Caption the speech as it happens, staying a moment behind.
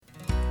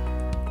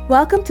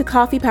Welcome to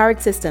Coffee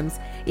Powered Systems,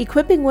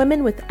 equipping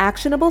women with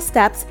actionable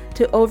steps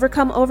to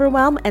overcome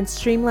overwhelm and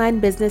streamline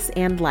business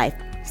and life.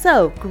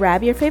 So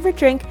grab your favorite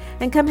drink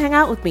and come hang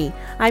out with me.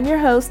 I'm your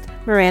host,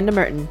 Miranda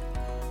Merton.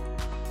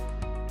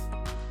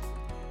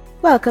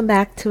 Welcome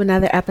back to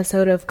another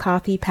episode of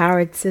Coffee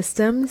Powered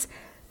Systems.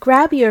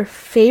 Grab your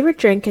favorite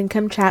drink and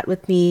come chat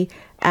with me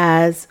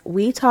as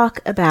we talk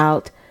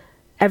about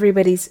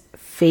everybody's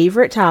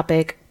favorite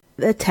topic,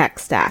 the tech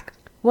stack.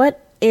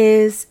 What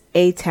is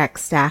a tech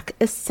stack?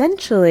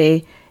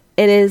 Essentially,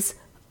 it is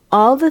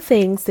all the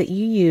things that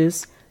you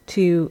use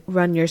to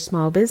run your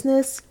small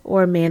business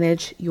or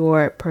manage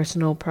your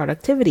personal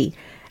productivity.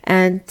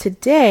 And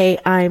today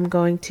I'm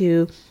going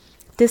to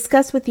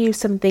discuss with you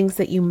some things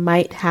that you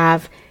might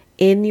have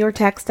in your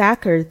tech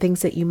stack or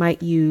things that you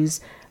might use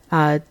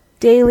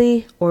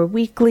daily or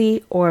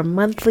weekly or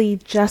monthly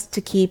just to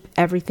keep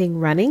everything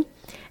running.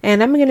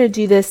 And I'm going to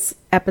do this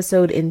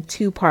episode in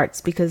two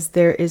parts because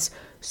there is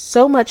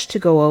so much to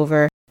go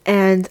over.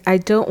 And I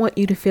don't want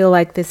you to feel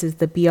like this is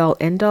the be-all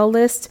end-all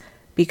list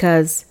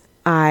because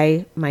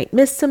I might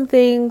miss some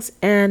things.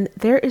 And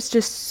there is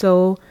just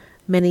so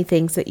many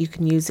things that you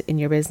can use in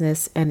your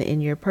business and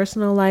in your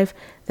personal life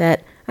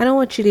that I don't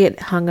want you to get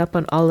hung up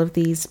on all of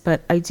these,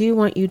 but I do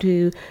want you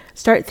to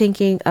start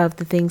thinking of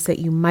the things that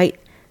you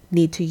might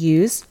need to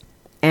use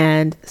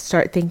and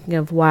start thinking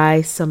of why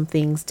some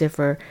things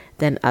differ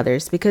than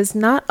others, because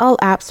not all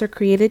apps are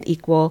created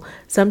equal.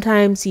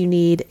 Sometimes you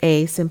need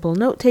a simple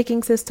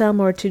note-taking system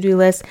or to-do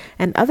list,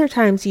 and other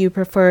times you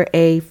prefer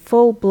a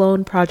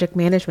full-blown project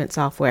management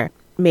software.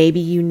 Maybe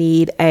you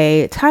need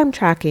a time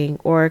tracking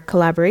or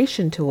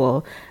collaboration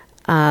tool.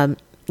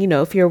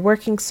 If you're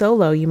working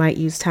solo, you might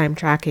use time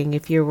tracking.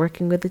 If you're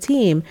working with a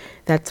team,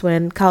 that's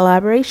when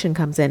collaboration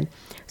comes in.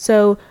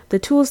 So the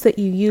tools that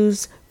you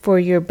use for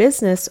your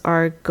business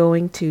are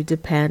going to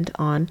depend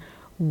on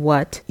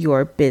what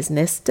your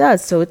business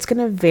does. So it's going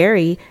to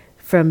vary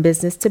from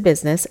business to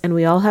business, and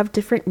we all have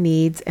different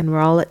needs and we're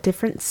all at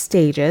different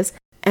stages.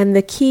 And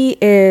the key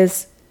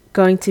is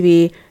going to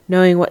be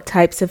knowing what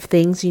types of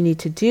things you need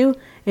to do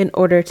in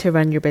order to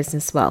run your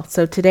business well.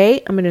 So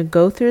today I'm going to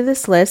go through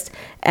this list,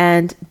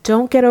 and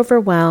don't get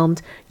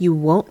overwhelmed. You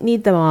won't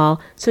need them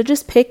all. So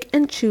just pick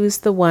and choose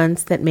the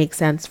ones that make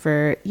sense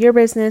for your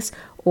business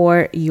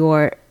or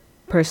your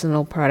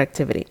personal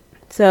productivity.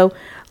 So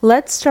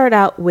let's start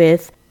out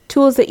with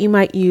tools that you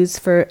might use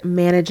for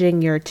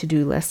managing your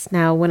to-do list.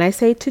 Now, when I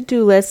say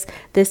to-do list,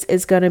 this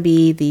is going to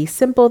be the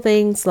simple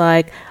things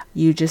like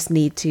you just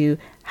need to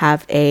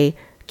have a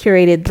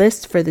curated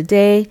list for the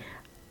day.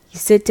 You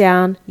sit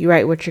down, you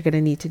write what you're going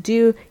to need to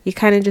do. You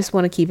kind of just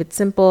want to keep it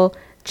simple.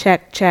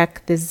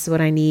 Check, this is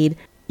what I need.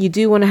 You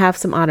do want to have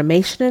some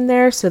automation in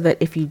there so that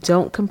if you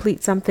don't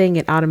complete something,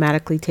 it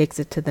automatically takes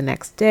it to the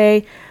next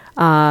day.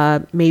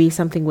 Maybe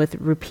something with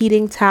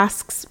repeating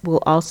tasks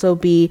will also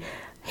be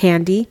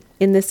handy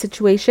in this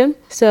situation.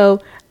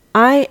 So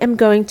I am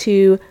going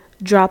to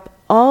drop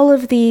all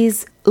of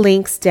these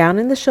links down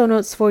in the show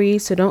notes for you.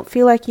 So don't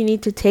feel like you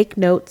need to take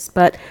notes,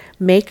 but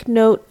make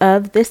note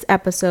of this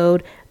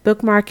episode,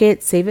 bookmark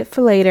it, save it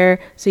for later,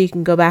 so you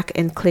can go back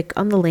and click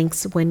on the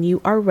links when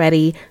you are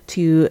ready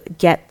to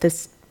get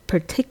this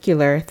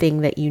particular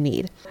thing that you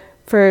need.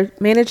 For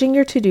managing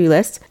your to-do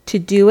list,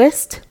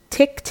 Todoist,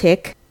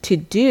 TickTick,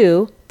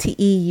 To-Do,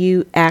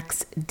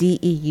 TEUXDEUX,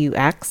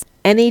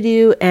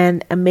 AnyDo,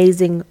 and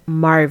Amazing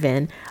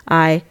Marvin.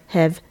 I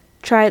have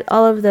tried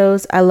all of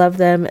those. I love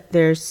them.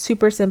 They're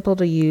super simple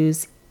to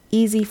use,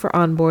 easy for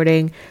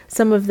onboarding.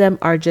 Some of them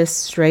are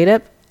just straight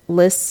up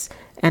lists.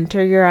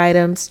 Enter your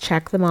items,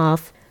 check them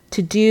off.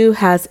 To-Do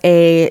has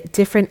a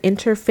different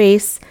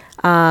interface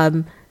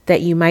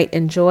that you might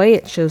enjoy.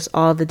 It shows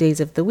all the days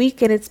of the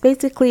week, and it's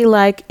basically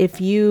like if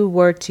you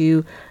were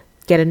to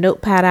get a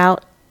notepad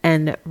out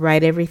and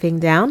write everything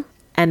down,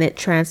 and it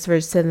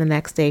transfers to the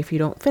next day if you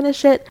don't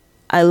finish it.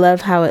 I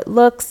love how it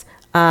looks,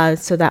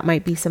 so that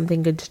might be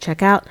something good to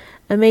check out.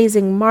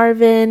 Amazing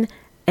Marvin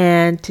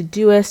and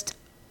Todoist,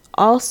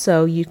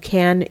 also you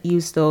can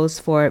use those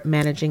for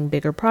managing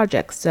bigger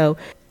projects. So,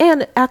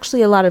 and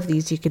actually a lot of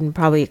these you can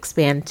probably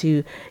expand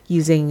to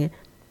using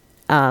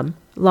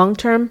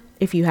long-term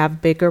if you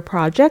have bigger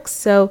projects.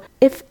 So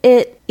if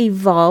it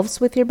evolves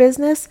with your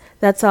business,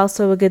 that's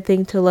also a good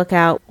thing to look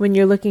out when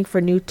you're looking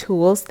for new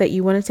tools that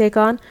you want to take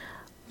on.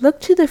 Look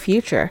to the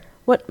future.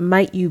 What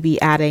might you be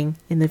adding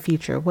in the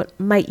future? What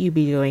might you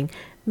be doing?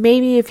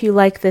 Maybe if you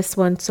like this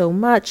one so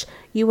much,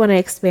 you want to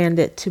expand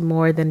it to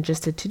more than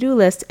just a to-do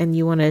list and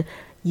you want to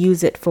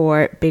use it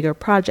for bigger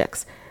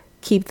projects.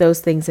 Keep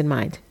those things in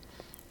mind.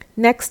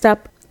 Next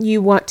up,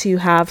 you want to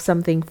have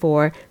something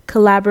for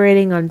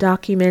collaborating on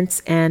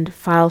documents and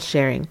file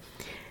sharing.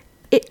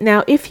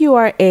 Now, if you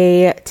are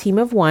a team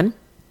of one,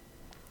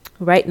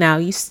 right now,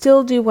 you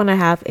still do want to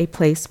have a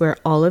place where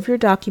all of your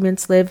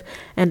documents live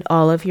and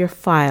all of your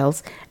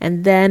files.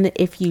 And then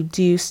if you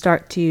do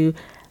start to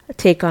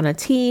take on a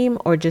team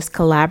or just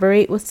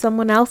collaborate with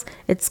someone else,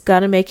 it's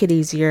going to make it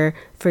easier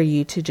for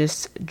you to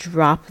just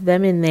drop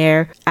them in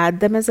there, add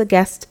them as a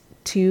guest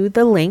to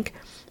the link,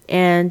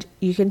 and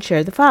you can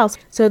share the files.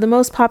 So the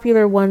most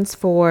popular ones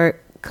for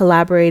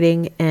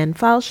collaborating and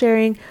file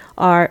sharing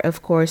are,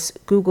 of course,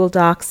 Google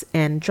Docs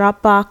and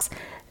Dropbox.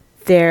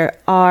 There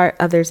are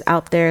others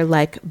out there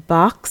like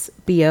Box,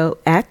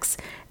 B-O-X,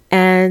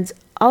 and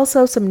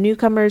also some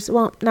newcomers.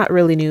 Well, not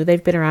really new.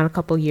 They've been around a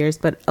couple years,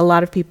 but a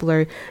lot of people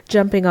are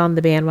jumping on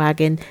the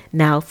bandwagon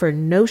now for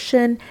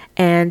Notion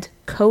and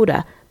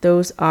Coda.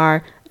 Those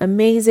are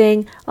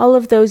amazing. All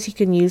of those you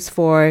can use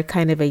for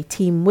kind of a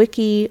team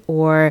wiki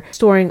or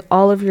storing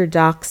all of your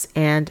docs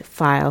and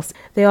files.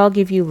 They all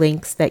give you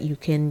links that you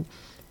can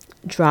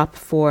drop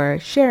for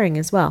sharing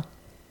as well.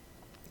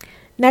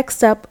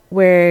 Next up,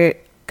 we're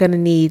going to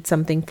need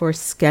something for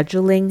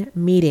scheduling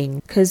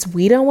meeting, because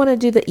we don't want to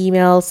do the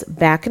emails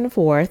back and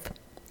forth.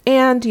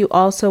 And you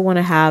also want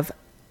to have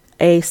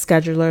a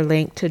scheduler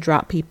link to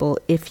drop people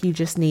if you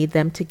just need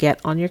them to get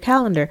on your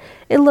calendar.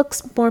 It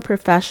looks more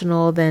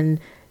professional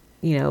than,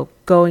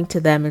 going to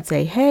them and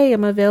say, hey,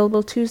 I'm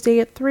available Tuesday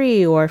at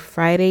 3 or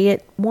Friday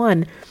at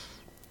 1.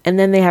 And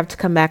then they have to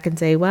come back and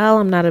say, well,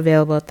 I'm not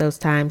available at those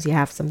times. You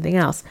have something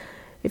else.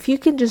 If you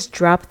can just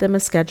drop them a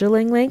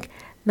scheduling link,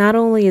 not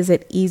only is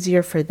it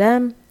easier for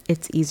them,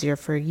 it's easier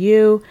for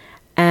you.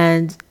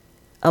 And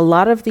a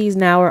lot of these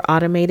now are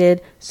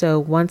automated. So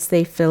once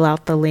they fill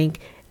out the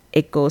link,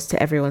 it goes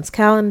to everyone's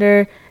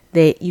calendar.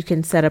 You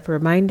can set up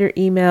reminder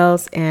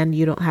emails and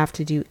you don't have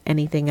to do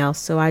anything else.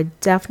 So I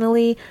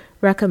definitely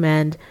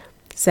recommend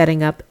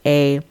setting up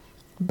a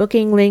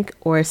booking link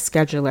or a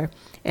scheduler.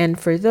 And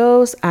for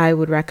those, I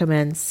would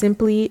recommend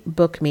Simply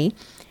Book Me.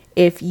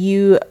 If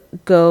you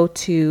go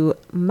to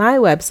my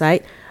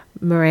website,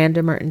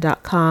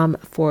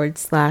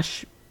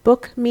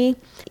 mirandamerton.com/book me,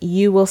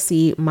 you will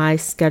see my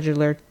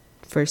scheduler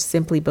for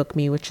Simply Book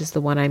Me, which is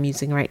the one I'm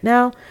using right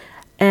now.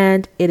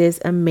 And it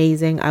is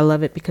amazing. I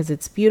love it because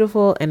it's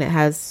beautiful and it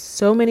has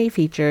so many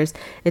features.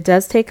 It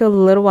does take a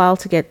little while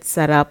to get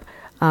set up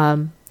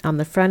on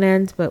the front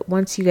end, but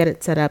once you get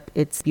it set up,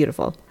 it's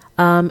beautiful.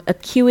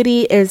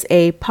 Acuity is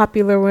a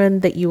popular one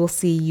that you will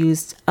see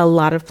used a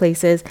lot of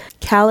places.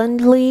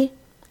 Calendly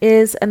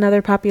is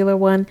another popular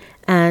one,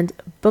 and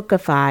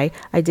Bookify.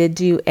 I did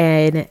do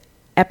an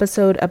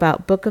episode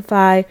about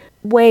Bookify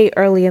way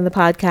early in the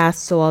podcast,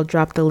 so I'll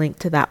drop the link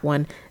to that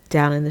one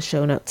down in the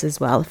show notes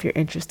as well if you're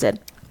interested.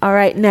 All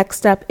right,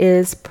 next up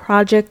is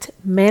project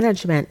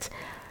management.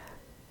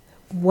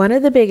 One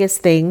of the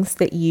biggest things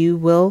that you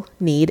will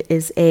need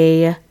is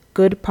a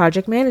good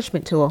project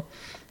management tool.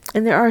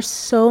 And there are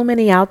so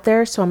many out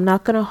there, so I'm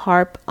not going to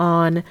harp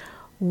on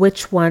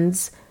which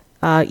ones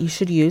you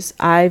should use.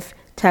 I've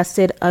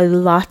tested a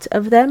lot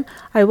of them.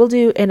 I will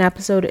do an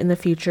episode in the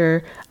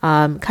future,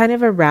 kind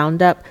of a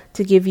roundup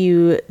to give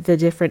you the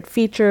different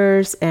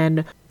features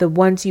and the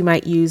ones you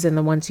might use and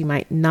the ones you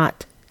might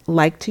not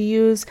like to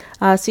use,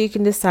 so you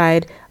can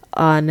decide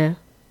on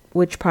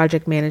which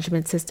project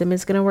management system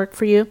is going to work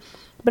for you.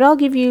 But I'll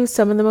give you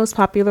some of the most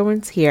popular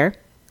ones here.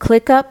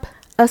 ClickUp,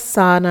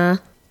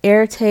 Asana,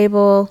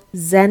 Airtable,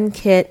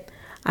 ZenKit.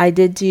 I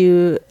did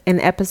do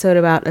an episode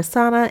about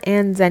Asana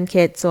and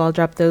ZenKit, so I'll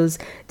drop those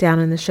down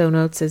in the show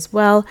notes as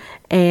well.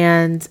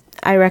 And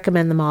I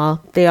recommend them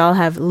all. They all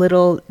have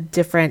little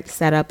different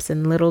setups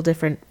and little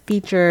different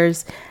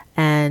features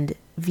and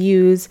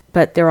views,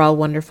 but they're all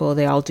wonderful.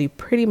 They all do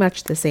pretty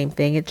much the same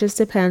thing. It just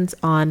depends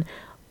on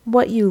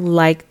what you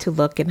like to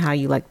look and how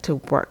you like to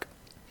work.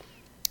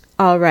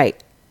 All right,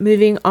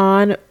 moving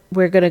on,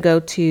 we're going to go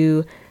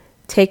to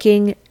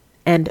taking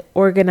and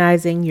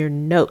organizing your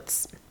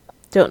notes.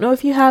 Don't know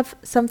if you have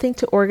something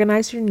to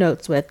organize your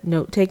notes with.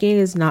 Note taking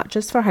is not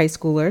just for high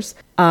schoolers.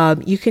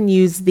 You can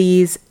use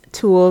these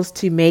tools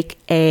to make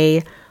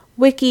a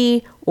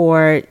wiki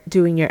or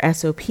doing your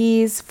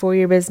SOPs for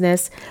your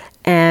business.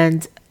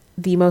 And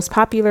the most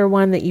popular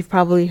one that you've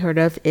probably heard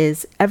of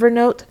is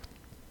Evernote.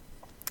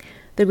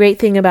 The great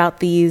thing about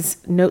these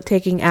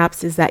note-taking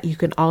apps is that you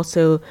can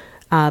also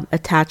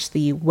attach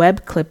the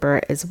web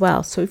clipper as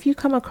well. So if you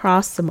come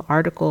across some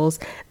articles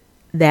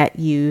that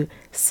you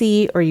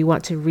see or you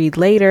want to read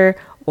later,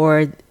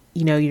 or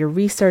you're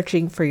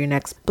researching for your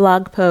next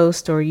blog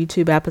post or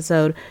YouTube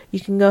episode, you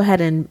can go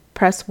ahead and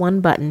press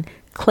one button,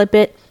 clip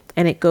it,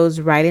 and it goes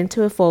right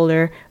into a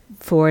folder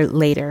for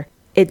later.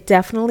 It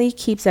definitely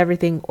keeps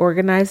everything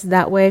organized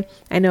that way.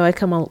 I know I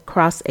come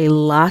across a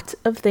lot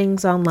of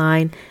things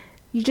online.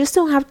 You just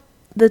don't have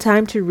the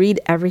time to read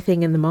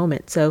everything in the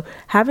moment. So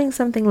having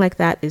something like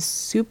that is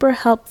super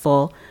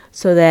helpful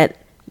so that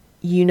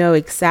you know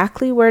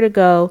exactly where to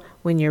go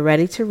when you're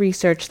ready to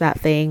research that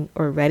thing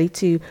or ready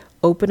to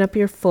open up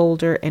your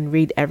folder and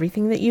read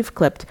everything that you've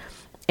clipped.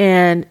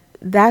 And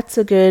that's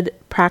a good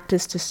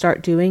practice to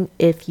start doing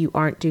if you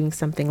aren't doing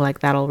something like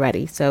that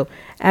already. So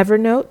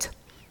Evernote,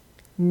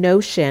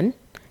 Notion,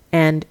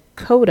 and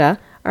Coda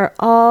are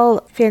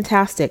all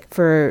fantastic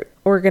for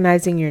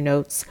organizing your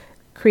notes,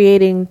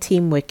 creating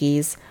team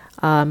wikis,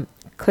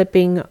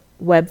 clipping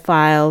web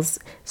files,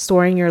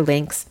 storing your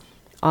links,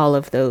 all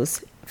of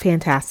those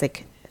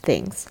fantastic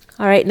things.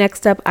 All right,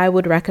 next up, I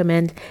would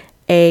recommend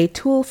a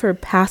tool for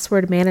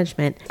password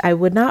management. I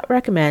would not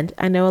recommend,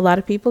 I know a lot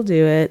of people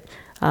do it,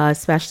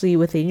 especially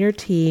within your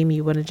team.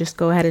 You want to just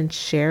go ahead and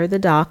share the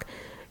doc.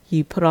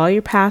 You put all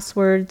your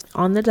passwords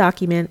on the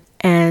document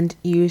and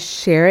you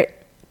share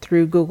it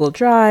through Google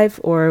Drive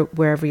or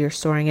wherever you're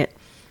storing it.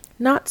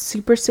 Not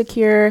super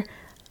secure.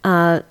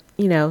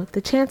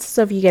 The chances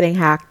of you getting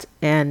hacked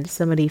and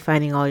somebody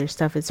finding all your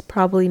stuff is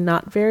probably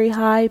not very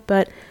high,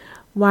 but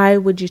why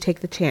would you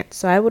take the chance?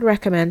 So I would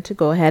recommend to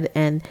go ahead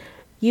and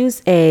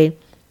use a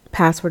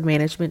password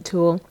management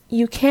tool.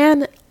 You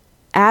can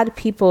add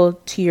people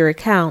to your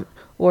account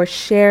or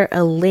share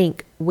a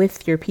link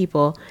with your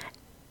people.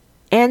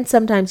 And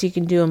sometimes you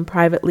can do them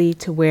privately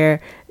to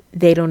where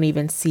they don't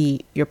even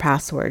see your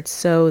passwords.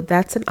 So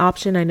that's an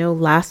option. I know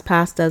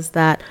LastPass does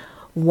that.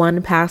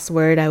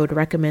 1Password, I would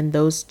recommend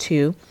those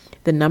two,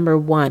 the number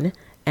 1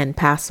 and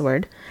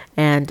password,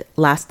 and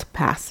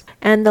LastPass.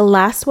 And the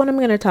last one I'm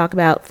going to talk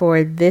about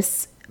for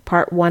this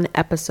part 1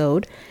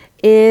 episode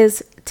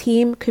is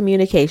team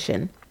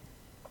communication.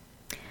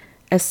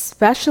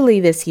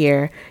 Especially this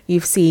year,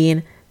 you've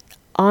seen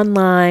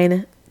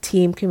online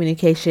team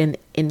communication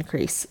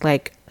increase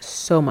like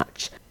so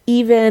much.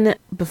 Even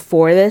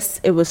before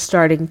this, it was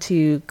starting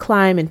to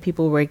climb and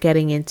people were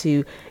getting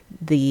into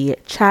the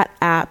chat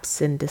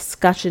apps and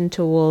discussion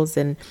tools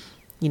and,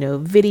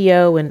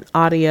 video and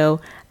audio.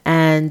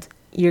 And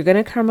you're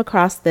going to come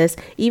across this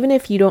even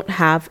if you don't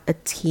have a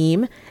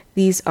team.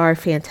 These are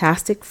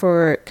fantastic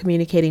for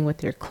communicating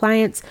with your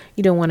clients.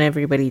 You don't want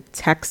everybody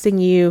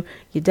texting you.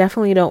 You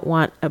definitely don't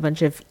want a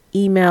bunch of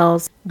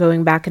emails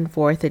going back and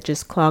forth. It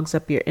just clogs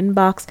up your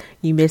inbox.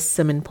 You miss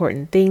some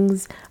important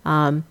things.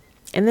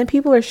 And then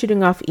people are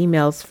shooting off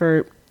emails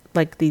for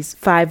like these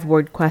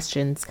 5-word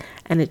questions,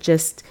 and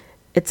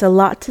it's a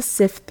lot to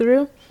sift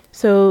through.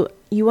 So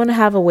you want to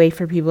have a way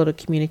for people to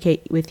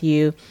communicate with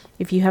you.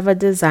 If you have a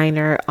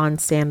designer on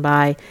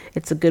standby,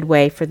 it's a good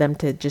way for them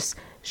to just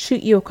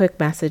shoot you a quick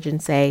message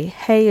and say,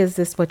 hey, is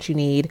this what you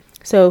need?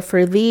 So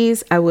for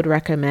these, I would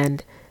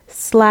recommend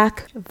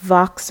Slack,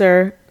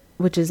 Voxer,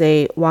 which is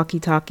a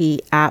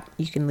walkie-talkie app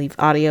you can leave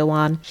audio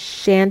on,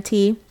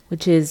 Shanty,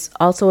 which is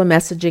also a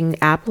messaging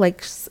app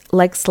like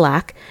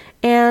Slack,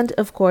 and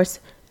of course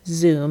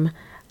Zoom,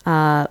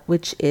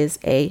 which is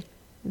a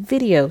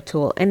video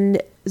tool.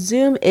 And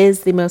Zoom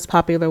is the most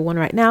popular one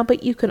right now,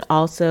 but you can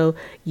also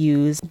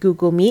use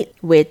Google Meet,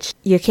 which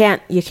you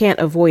can't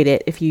avoid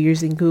it. If you're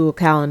using Google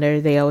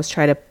Calendar, they always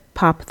try to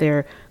pop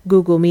their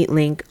Google Meet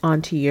link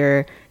onto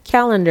your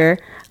calendar,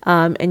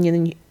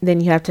 and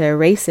then you have to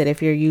erase it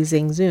if you're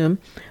using Zoom.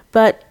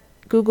 But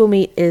Google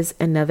Meet is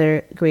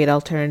another great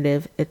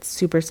alternative. It's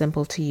super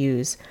simple to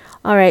use.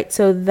 All right,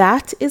 so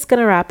that is going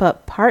to wrap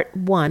up part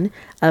 1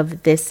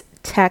 of this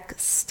tech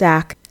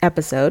stack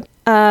episode.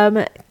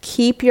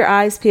 Keep your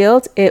eyes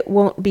peeled. It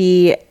won't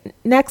be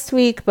next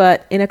week,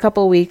 but in a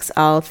couple weeks,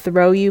 I'll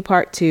throw you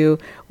part 2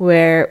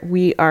 where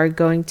we are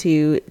going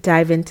to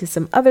dive into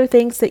some other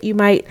things that you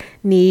might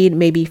need,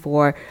 maybe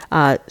for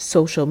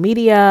social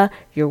media,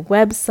 your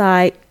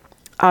website,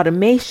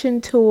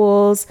 automation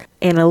tools,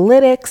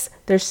 analytics.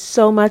 There's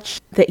so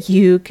much that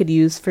you could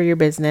use for your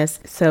business.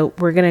 So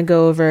we're going to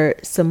go over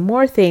some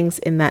more things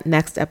in that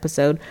next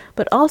episode.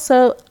 But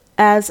also,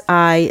 as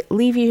I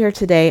leave you here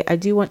today, I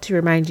do want to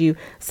remind you,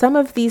 some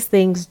of these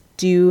things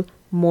do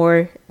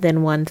more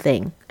than one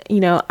thing.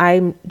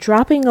 I'm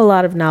dropping a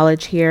lot of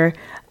knowledge here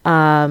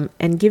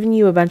and giving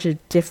you a bunch of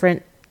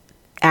different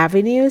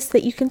avenues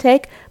that you can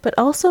take, but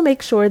also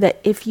make sure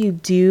that if you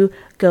do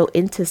go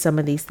into some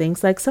of these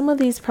things, like some of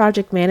these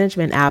project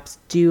management apps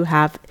do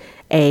have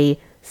a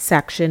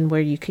section where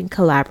you can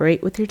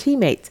collaborate with your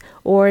teammates,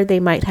 or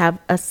they might have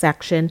a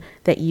section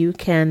that you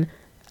can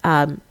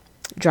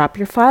drop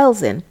your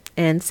files in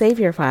and save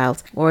your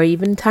files, or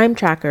even time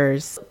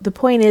trackers. The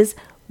point is,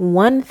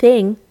 one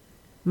thing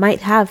might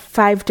have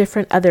 5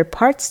 different other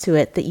parts to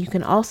it that you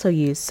can also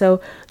use.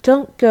 So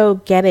don't go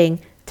getting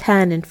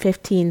 10 and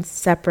 15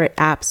 separate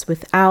apps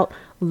without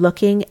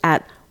looking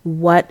at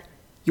what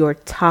your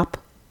top,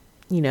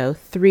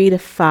 3 to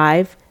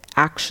 5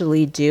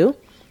 actually do,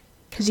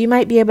 because you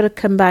might be able to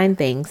combine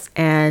things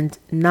and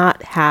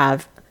not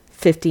have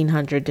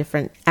 1,500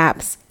 different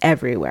apps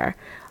everywhere.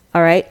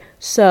 All right.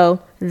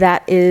 So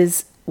that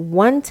is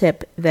one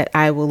tip that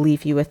I will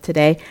leave you with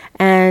today.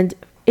 And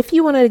if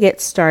you want to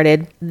get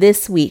started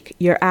this week,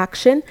 your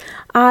action,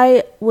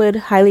 I would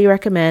highly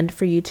recommend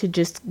for you to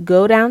just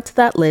go down to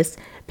that list,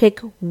 pick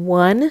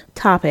one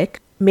topic.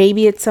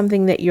 Maybe it's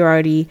something that you're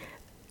already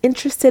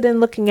interested in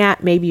looking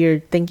at. Maybe you're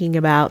thinking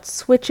about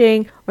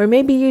switching, or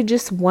maybe you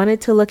just wanted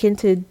to look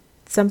into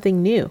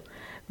something new.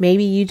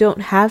 Maybe you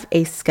don't have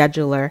a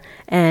scheduler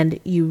and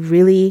you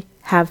really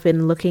have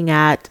been looking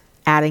at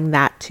adding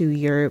that to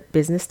your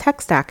business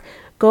tech stack.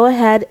 Go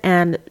ahead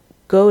and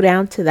go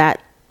down to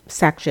that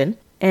section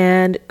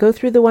and go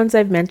through the ones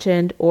I've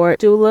mentioned, or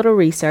do a little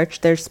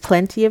research. There's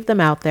plenty of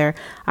them out there.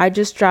 I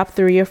just dropped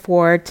 3 or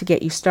 4 to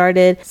get you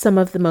started, some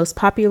of the most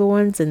popular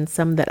ones and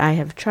some that I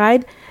have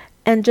tried,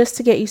 and just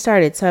to get you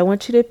started. So I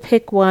want you to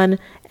pick one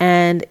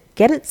and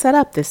get it set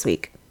up this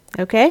week.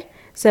 Okay?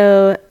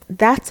 So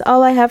that's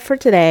all I have for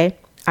today.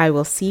 I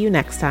will see you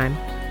next time.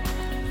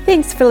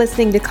 Thanks for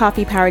listening to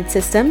Coffee Powered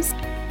Systems.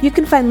 You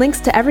can find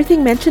links to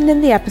everything mentioned in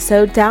the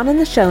episode down in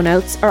the show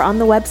notes or on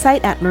the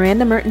website at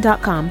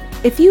mirandamerton.com.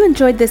 If you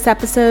enjoyed this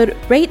episode,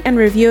 rate and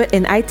review it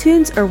in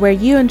iTunes or where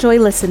you enjoy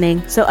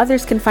listening so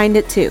others can find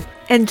it too.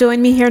 And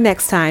join me here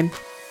next time.